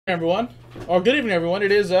Everyone, or good evening everyone.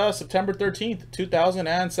 It is September 13th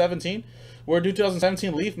 2017. We're doing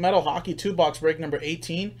 2017 Leaf Metal Hockey 2-box break number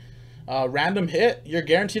 18. Random hit. You're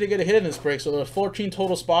guaranteed to get a hit in this break. So there's 14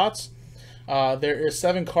 total spots. There is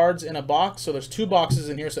 7 cards in a box, so there's 2 boxes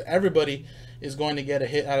in here, so everybody is going to get a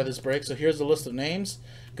hit out of this break. So here's the list of names.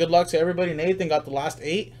 Good luck to everybody. Nathan got the last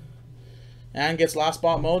 8 and gets last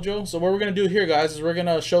spot mojo. So what we're going to do here, guys, is we're going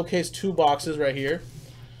to showcase 2 boxes right here.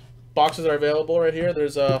 Boxes are available right here.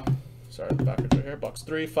 There's sorry, backwards right here. Box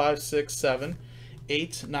 3, 5, 6, 7,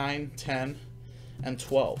 8, 9, 10, and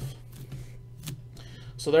 12.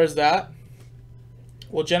 So there's that.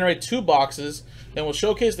 We'll generate 2 boxes, then we'll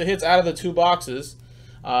showcase the hits out of the 2 boxes,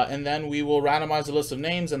 and then we will randomize the list of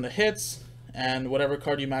names and the hits, and whatever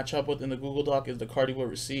card you match up with in the Google Doc is the card you will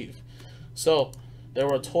receive. So there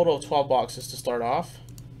were a total of 12 boxes to start off.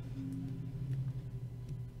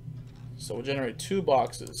 So we'll generate 2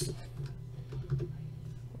 boxes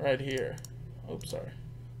right here. Oops, sorry.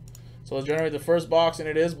 So let's generate the first box, and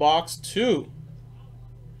it is box 2.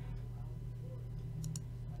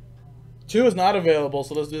 2 is not available,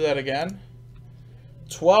 so let's do that again.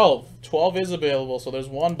 12. 12 is available, so there's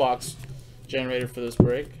 1 box generated for this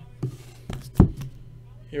break.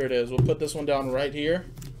 Here it is. We'll put this one down right here.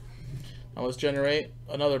 Now let's generate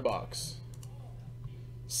another box.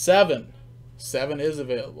 7. 7 is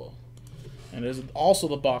available. And there's also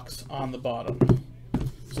the box on the bottom.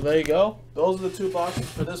 So there you go. Those are the 2 boxes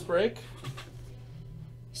for this break.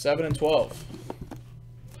 7 and 12.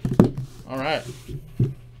 All right.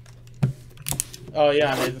 Oh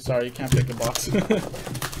yeah, Nathan, sorry, you can't pick a box.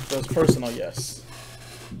 So it's personal, yes.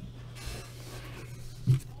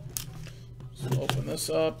 So open this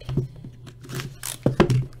up.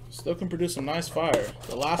 Still can produce some nice fire.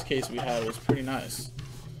 The last case we had was pretty nice.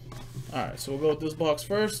 All right, so we'll go with this box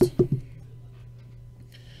first.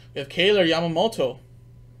 We have Kailer Yamamoto,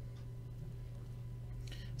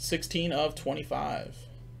 16 of 25.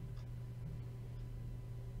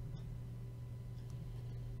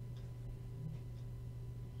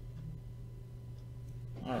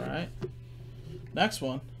 All right. Next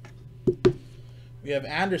one, we have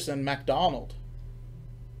Anderson McDonald,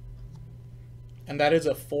 and that is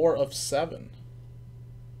a 4 of 7.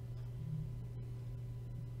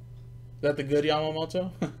 Is that the good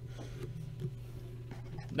Yamamoto?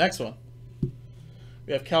 Next one,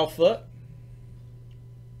 we have Cal Foot.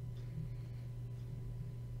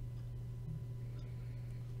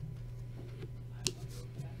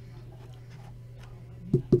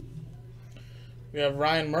 We have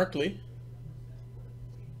Ryan Merkley.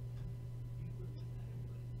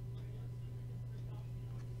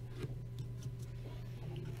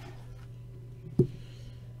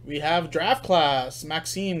 We have Draft Class,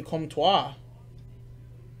 Maxime Comtois.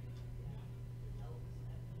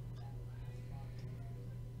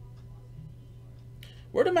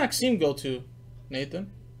 Where did Maxime go to,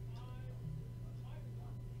 Nathan?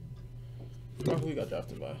 Oh, who we got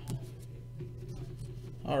drafted by?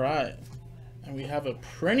 All right. And we have a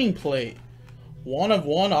printing plate. 1 of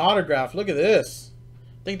 1 autograph. Look at this.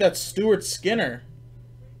 I think that's Stuart Skinner.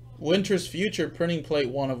 Winter's Future printing plate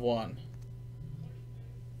 1 of 1.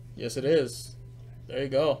 Yes, it is. There you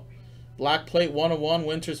go. Black plate 1 of 1.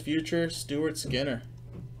 Winter's Future. Stuart Skinner.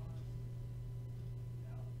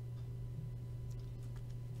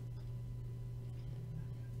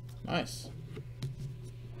 Nice.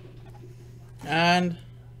 And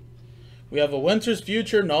we have a Winter's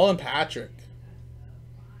Future Nolan Patrick.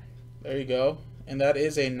 There you go. And that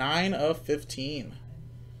is a 9 of 15.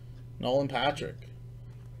 Nolan Patrick.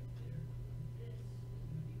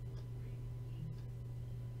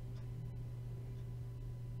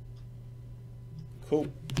 Cool.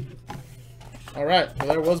 All right. Well,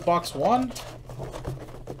 there was box 1.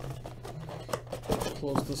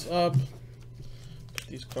 Close this up. Put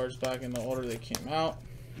these cards back in the order they came out.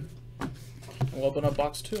 And we'll open up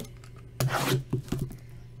box 2.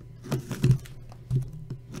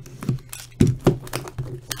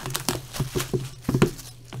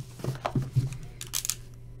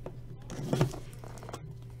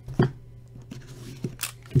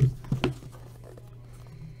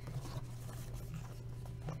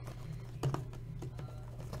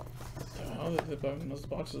 This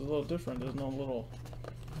box is a little different. There's no little...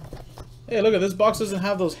 Hey, look at this box doesn't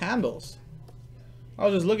have those handles. I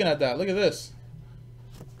was just looking at that. Look at this.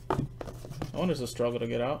 I wonder if it's a struggle to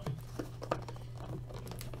get out.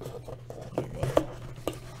 There we go.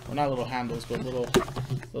 Well, not little handles, but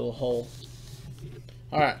little hole.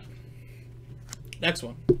 All right. Next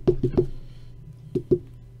one.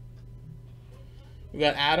 We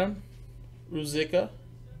got Adam Ruzicka,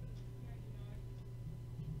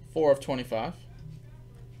 4 of 25.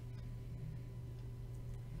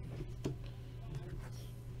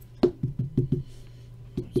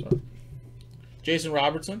 Jason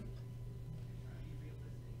Robertson.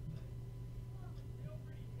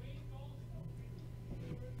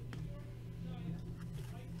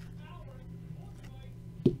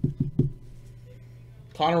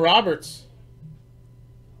 Connor Roberts.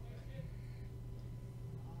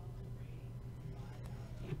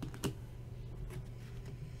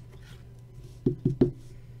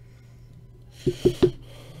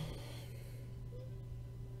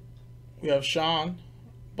 We have Sean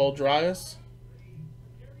Boldrias.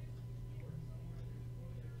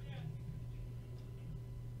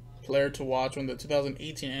 Player to watch when the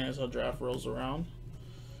 2018 NFL draft rolls around.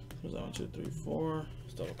 There's that 1, 2, 3, 4.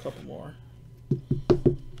 Still have a couple more.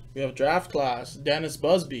 We have draft class, Dennis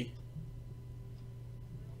Busby.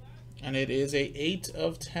 And it is a 8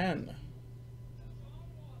 of 10.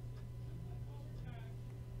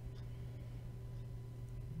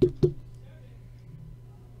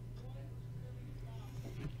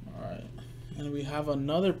 Alright. And we have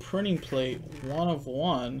another printing plate, 1 of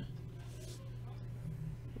 1.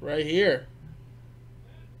 Right here.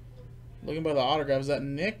 Looking by the autograph, is that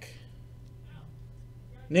Nick?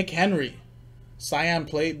 Nick Henry. Cyan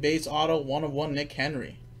plate, base auto, 1 of 1, Nick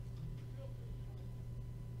Henry.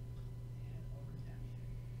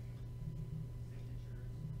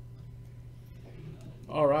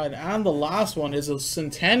 All right, and the last one is a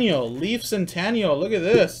Centennial, Leaf Centennial. Look at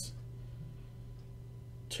this.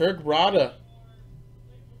 Turk Brada.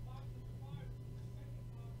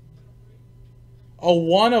 A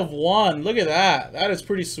 1 of 1. Look at that. That is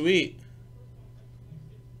pretty sweet.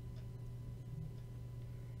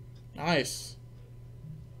 Nice.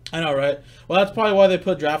 I know, right? Well, that's probably why they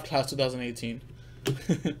put draft class 2018.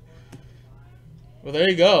 Well, there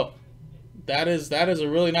you go. That is a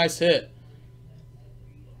really nice hit.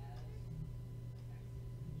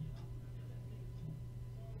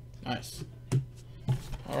 Nice.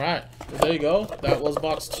 All right. Well, there you go. That was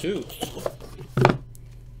box 2.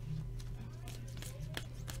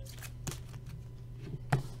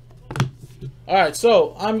 All right,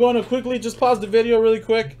 so I'm going to quickly just pause the video really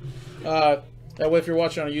quick. That way, if you're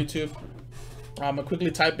watching on YouTube, I'm going to quickly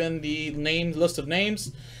type in the list of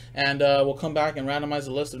names, and we'll come back and randomize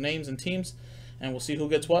the list of names and teams, and we'll see who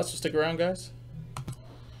gets what. So stick around, guys.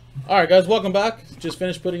 All right, guys, welcome back. Just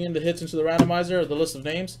finished putting in the hits into the randomizer, the list of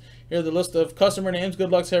names. Here are the list of customer names.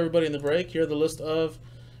 Good luck to everybody in the break. Here are the list of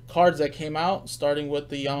cards that came out, starting with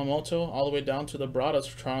the Yamamoto all the way down to the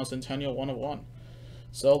Bradas Toronto Centennial 1 of 1.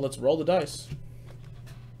 So let's roll the dice.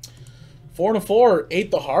 4 and a 4,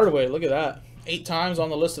 8 the hard way. Look at that. 8 times on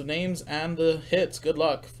the list of names and the hits. Good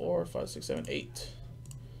luck. 4, 5, 6, 7, 8.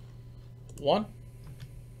 1,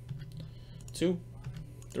 2,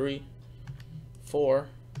 3, 4,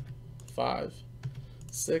 5,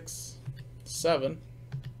 6, 7,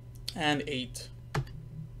 and 8.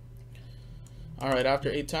 All right, after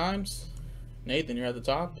 8 times, Nathan, you're at the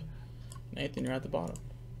top. Nathan, you're at the bottom.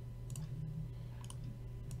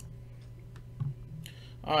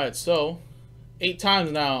 All right, so 8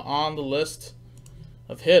 times now on the list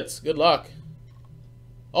of hits. Good luck.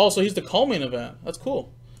 Oh, so he's the co-main event. That's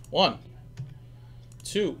cool. 1,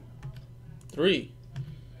 2, 3,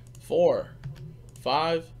 4,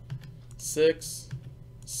 5, 6,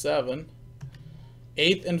 7,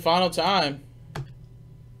 8th and final time.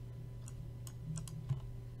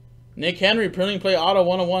 Nick Henry, printing play auto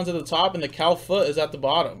 1 of 1s at the top, and the Cal Foot is at the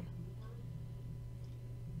bottom.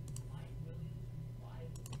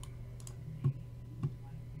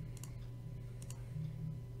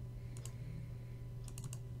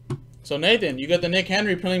 So Nathan, you get the Nick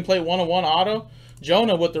Henry printing plate 1 of 1 auto.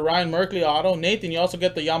 Jonah with the Ryan Merkley auto. Nathan, you also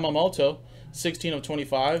get the Yamamoto 16 of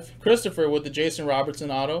 25. Christopher with the Jason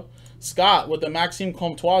Robertson auto. Scott with the Maxime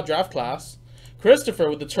Comtois draft class. Christopher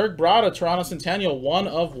with the Turk Brada Toronto Centennial 1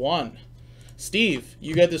 of 1. Steve,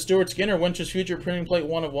 you get the Stuart Skinner Winter's Future printing plate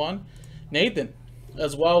 1 of 1. Nathan,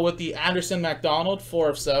 as well with the Anderson McDonald 4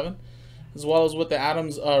 of 7. As well as with the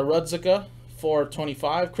Adams Rudzika 4 of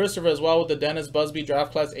 25. Christopher as well with the Dennis Busby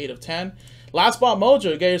draft class 8 of 10. Last spot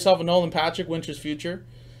Mojo, get yourself a Nolan Patrick Winter's Future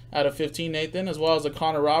out of 15, Nathan, as well as the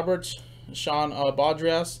Connor Roberts, Sean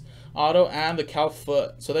Baudrias auto, and the Cal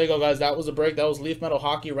Foot. So there you go, guys. That was a break. That was Leaf Metal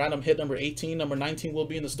Hockey random hit number 18. Number 19 will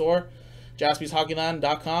be in the store.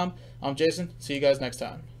 JaspysHockeyLand.com. I'm Jason. See you guys next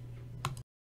time.